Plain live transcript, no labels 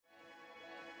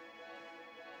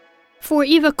For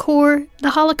Eva Kor, the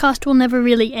Holocaust will never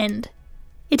really end.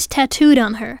 It's tattooed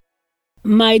on her.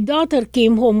 My daughter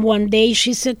came home one day.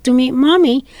 She said to me,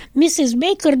 "Mommy, Mrs.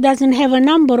 Baker doesn't have a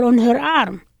number on her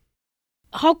arm.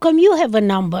 How come you have a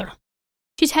number?"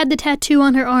 She's had the tattoo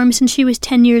on her arm since she was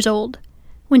 10 years old,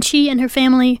 when she and her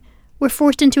family were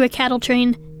forced into a cattle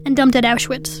train and dumped at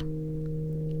Auschwitz.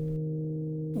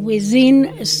 Within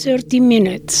 30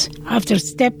 minutes after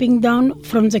stepping down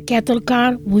from the cattle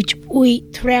car, which we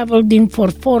traveled in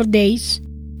for 4 days,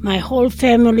 my whole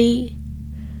family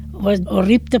was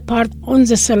ripped apart on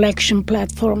the selection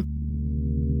platform.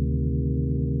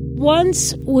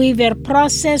 Once we were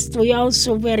processed, we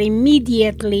also were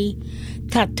immediately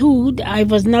tattooed. I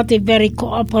was not a very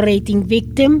cooperating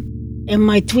victim, and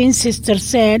my twin sister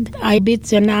said I bit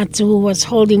the Nazi who was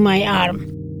holding my arm.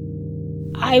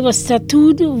 I was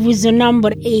tattooed with the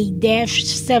number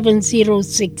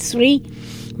A-7063.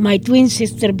 My twin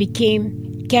sister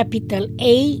became capital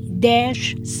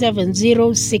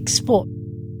A-7064.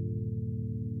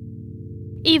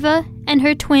 Eva and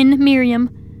her twin, Miriam,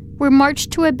 were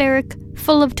marched to a barrack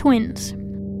full of twins.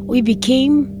 We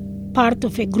became part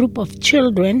of a group of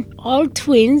children, all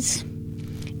twins,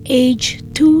 age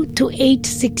 2 to age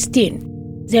 16.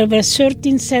 There were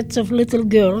 13 sets of little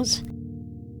girls.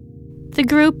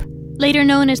 The group, later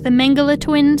known as the Mengele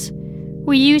twins,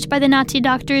 were used by the Nazi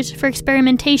doctors for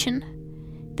experimentation.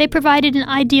 They provided an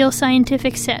ideal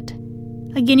scientific set,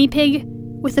 a guinea pig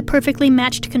with a perfectly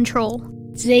matched control.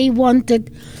 They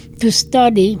wanted to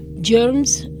study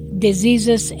germs,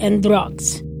 diseases, and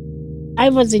drugs. I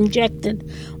was injected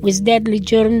with deadly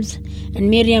germs, and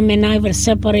Miriam and I were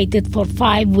separated for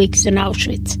 5 weeks in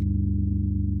Auschwitz.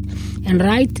 And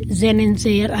right then and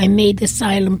there, I made a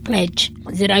silent pledge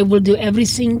that I will do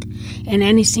everything and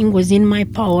anything within my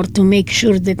power to make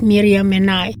sure that Miriam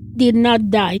and I did not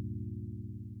die.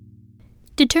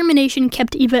 Determination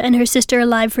kept Eva and her sister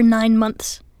alive for 9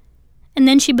 months, and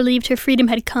then she believed her freedom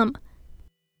had come.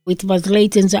 It was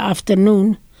late in the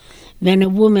afternoon when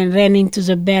a woman ran into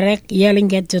the barrack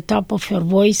yelling at the top of her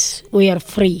voice, "We are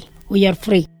free, we are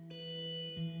free."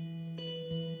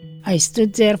 I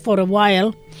stood there for a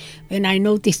while when I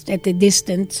noticed at a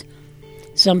distance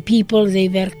some people, they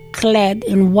were clad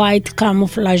in white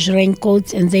camouflage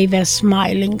raincoats and they were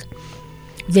smiling.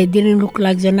 They didn't look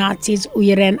like the Nazis.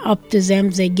 We ran up to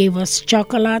them. They gave us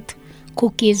chocolate,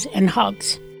 cookies, and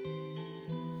hugs.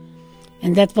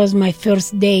 And that was my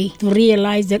first day to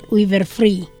realize that we were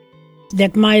free,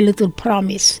 that my little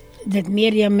promise that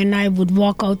Miriam and I would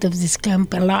walk out of this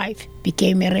camp alive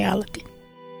became a reality.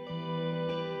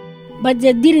 But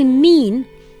that didn't mean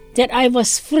that I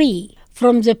was free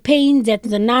from the pain that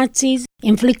the Nazis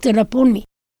inflicted upon me.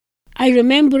 I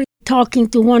remember talking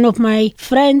to one of my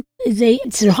friends. They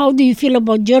said, "How do you feel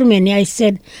about Germany?" I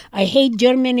said, "I hate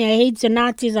Germany, I hate the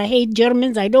Nazis, I hate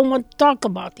Germans, I don't want to talk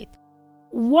about it."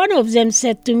 One of them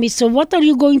said to me, "So what are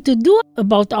you going to do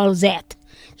about all that?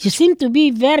 You seem to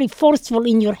be very forceful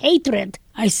in your hatred."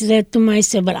 I said to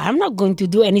myself, "Well, I'm not going to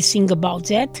do anything about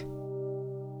that."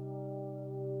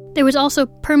 There was also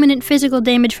permanent physical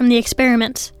damage from the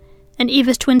experiments, and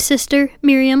Eva's twin sister,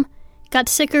 Miriam, got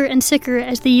sicker and sicker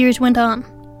as the years went on.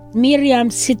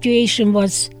 Miriam's situation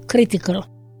was critical.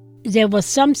 There was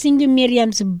something in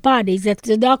Miriam's body that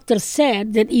the doctor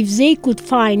said that if they could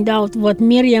find out what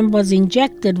Miriam was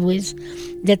injected with,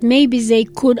 that maybe they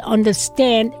could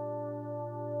understand.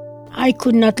 I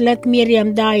could not let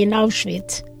Miriam die in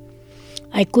Auschwitz.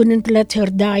 I couldn't let her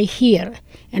die here,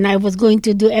 and I was going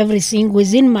to do everything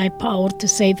within my power to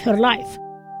save her life.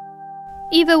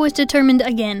 Eva was determined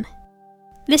again,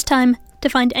 this time to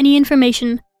find any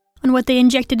information on what they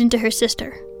injected into her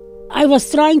sister. I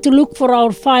was trying to look for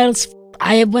our files.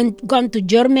 I have gone to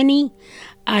Germany.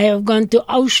 I have gone to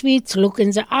Auschwitz, look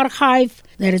in the archive.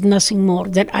 There is nothing more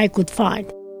that I could find.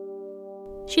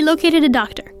 She located a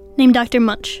doctor named Dr.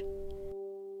 Munch.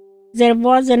 There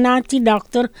was a Nazi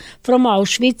doctor from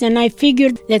Auschwitz, and I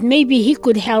figured that maybe he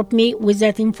could help me with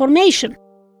that information.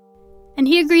 And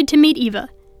he agreed to meet Eva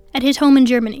at his home in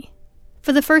Germany.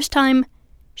 For the first time,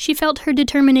 she felt her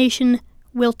determination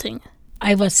wilting.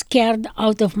 I was scared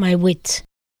out of my wits,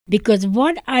 because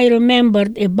what I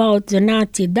remembered about the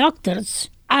Nazi doctors,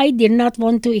 I did not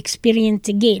want to experience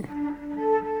again.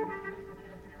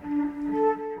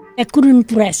 I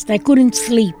couldn't rest, I couldn't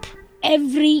sleep.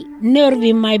 Every nerve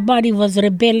in my body was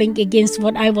rebelling against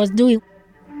what I was doing.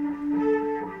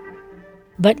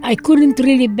 But I couldn't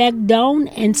really back down,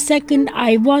 and second,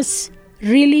 I was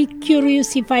really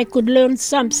curious if I could learn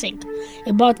something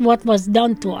about what was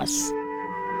done to us.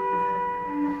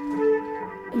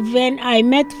 When I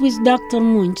met with Dr.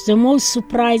 Munch, the most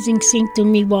surprising thing to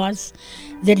me was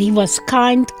that he was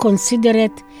kind,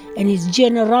 considerate, and his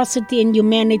generosity and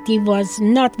humanity was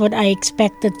not what I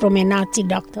expected from a Nazi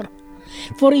doctor.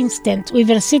 For instance, we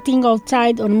were sitting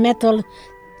outside on metal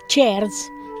chairs.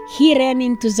 He ran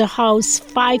into the house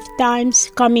 5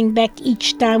 times, coming back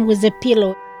each time with a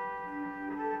pillow.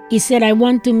 He said, "I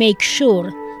want to make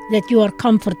sure that you are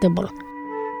comfortable."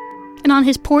 And on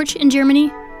his porch in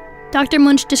Germany, Dr.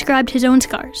 Munch described his own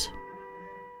scars.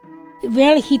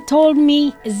 Well, he told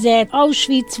me that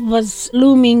Auschwitz was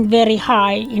looming very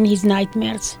high in his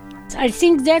nightmares. I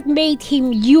think that made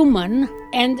him human,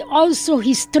 and also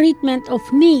his treatment of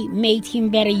me made him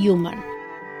very human.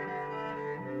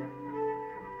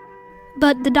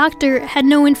 But the doctor had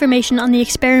no information on the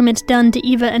experiments done to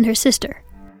Eva and her sister.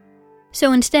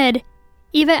 So instead,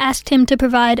 Eva asked him to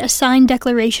provide a signed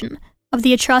declaration of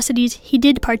the atrocities he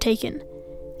did partake in,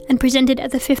 and presented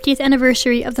at the 50th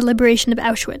anniversary of the liberation of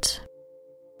Auschwitz.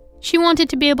 She wanted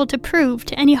to be able to prove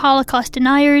to any Holocaust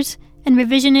deniers and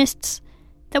revisionists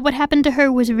that what happened to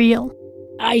her was real.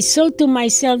 I thought to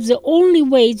myself, the only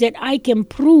way that I can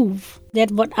prove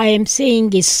that what I am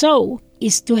saying is so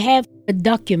is to have a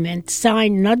document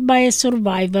signed not by a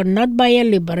survivor, not by a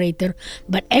liberator,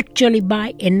 but actually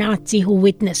by a Nazi who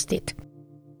witnessed it.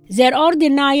 There are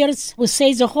deniers who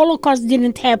say the Holocaust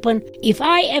didn't happen. If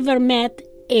I ever met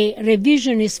a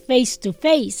revisionist face to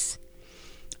face,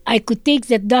 I could take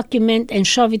that document and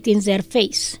shove it in their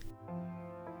face.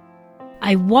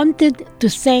 I wanted to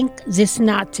thank this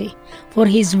Nazi for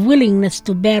his willingness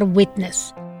to bear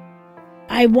witness.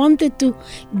 I wanted to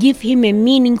give him a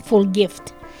meaningful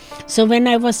gift. So when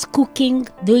I was cooking,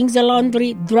 doing the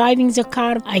laundry, driving the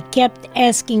car, I kept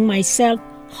asking myself,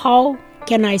 how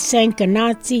can I thank a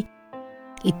Nazi?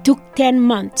 It took 10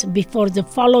 months before the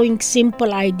following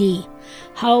simple idea.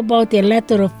 How about a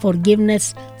letter of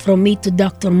forgiveness from me to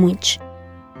Dr. Munch?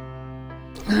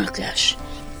 Oh gosh,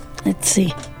 let's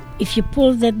see. If you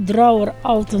pull that drawer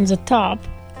out on the top,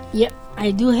 yep,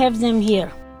 I do have them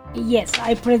here. Yes,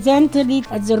 I presented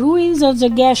it at the ruins of the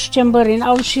gas chamber in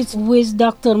Auschwitz with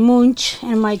Dr. Munch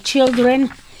and my children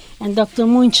and Dr.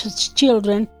 Munch's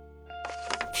children.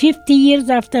 50 years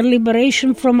after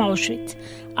liberation from Auschwitz,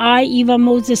 I, Eva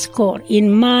Moses Kor,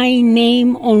 in my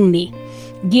name only,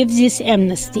 give this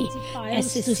amnesty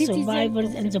as to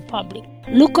survivors and the public.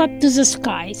 Look up to the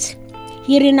skies.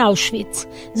 Here in Auschwitz,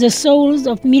 the souls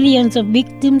of millions of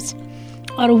victims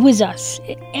are with us,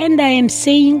 and I am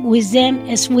saying with them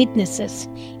as witnesses,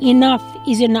 enough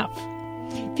is enough.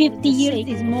 50 years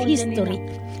is more history.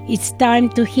 It's time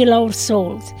to heal our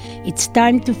souls. It's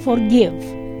time to forgive,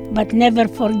 but never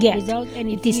forget.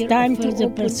 It is time for the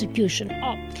persecution.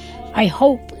 I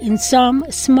hope in some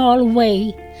small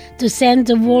way to send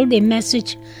the world a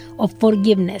message of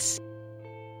forgiveness.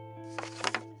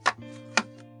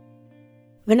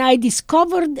 When I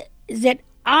discovered that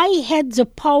I had the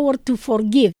power to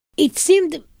forgive, it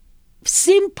seemed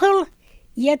simple,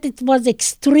 yet it was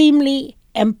extremely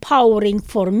empowering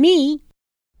for me.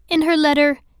 In her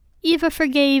letter, Eva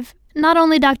forgave not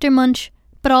only Dr. Munch,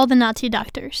 but all the Nazi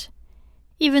doctors,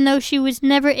 even though she was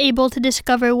never able to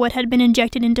discover what had been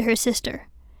injected into her sister.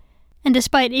 And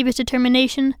despite Eva's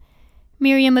determination,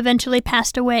 Miriam eventually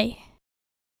passed away.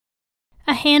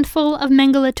 A handful of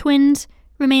Mengele twins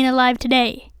remain alive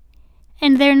today,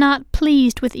 and they're not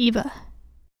pleased with Eva.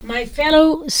 My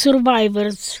fellow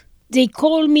survivors, they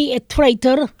call me a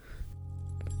traitor.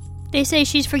 They say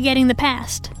she's forgetting the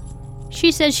past.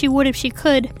 She says she would if she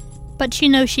could, but she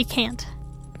knows she can't.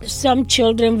 Some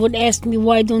children would ask me,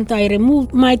 why don't I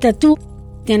remove my tattoo?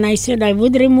 Then I said I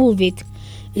would remove it.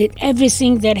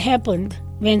 Everything that happened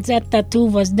when that tattoo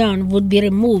was done would be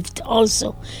removed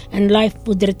also, and life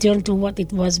would return to what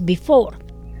it was before.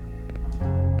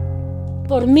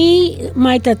 For me,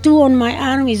 my tattoo on my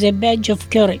arm is a badge of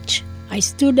courage. I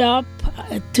stood up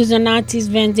to the Nazis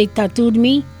when they tattooed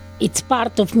me. It's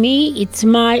part of me. It's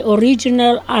my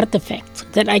original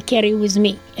artifact that I carry with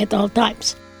me at all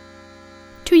times.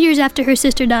 2 years after her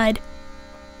sister died,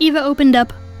 Eva opened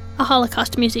up a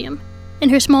Holocaust museum in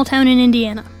her small town in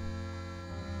Indiana.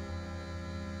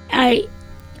 I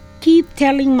keep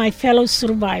telling my fellow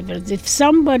survivors, if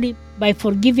somebody by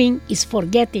forgiving is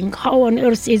forgetting, how on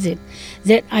earth is it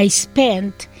that I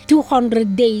spent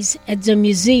 200 days at the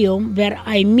museum where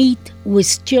I meet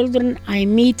with children, I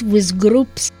meet with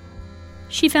groups?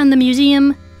 She found the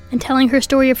museum and telling her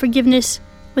story of forgiveness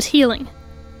was healing.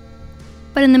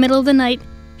 But in the middle of the night,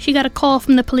 she got a call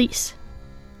from the police.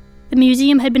 The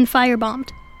museum had been firebombed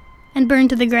and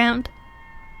burned to the ground.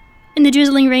 In the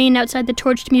drizzling rain outside the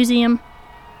torched museum,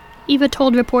 Eva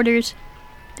told reporters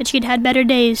that she'd had better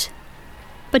days,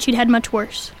 but she'd had much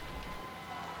worse.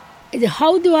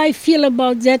 How do I feel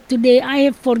about that today? I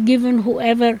have forgiven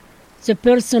whoever the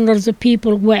person or the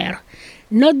people were,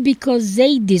 not because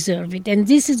they deserve it. And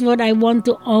this is what I want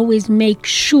to always make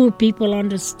sure people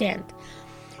understand.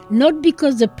 Not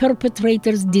because the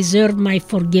perpetrators deserve my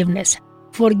forgiveness.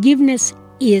 Forgiveness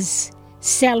is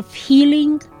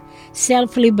self-healing,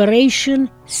 self-liberation,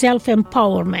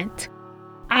 self-empowerment.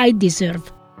 I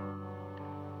deserve.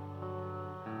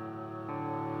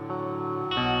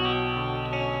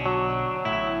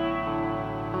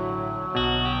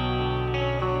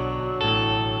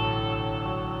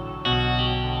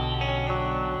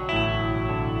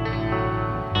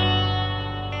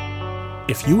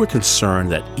 If you were concerned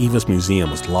that Eva's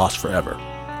museum was lost forever,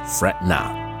 fret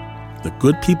not. The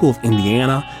good people of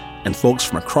Indiana and folks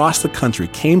from across the country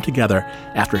came together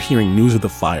after hearing news of the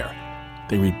fire.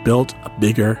 They rebuilt a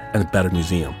bigger and better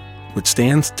museum, which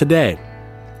stands today.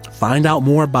 Find out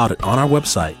more about it on our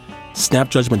website,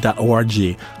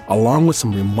 snapjudgment.org, along with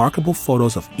some remarkable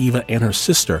photos of Eva and her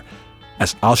sister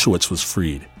as Auschwitz was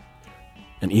freed.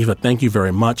 And Eva, thank you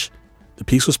very much. The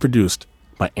piece was produced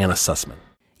by Anna Sussman.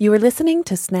 You are listening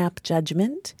to Snap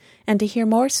Judgment, and to hear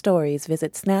more stories,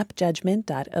 visit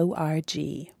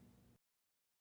snapjudgment.org.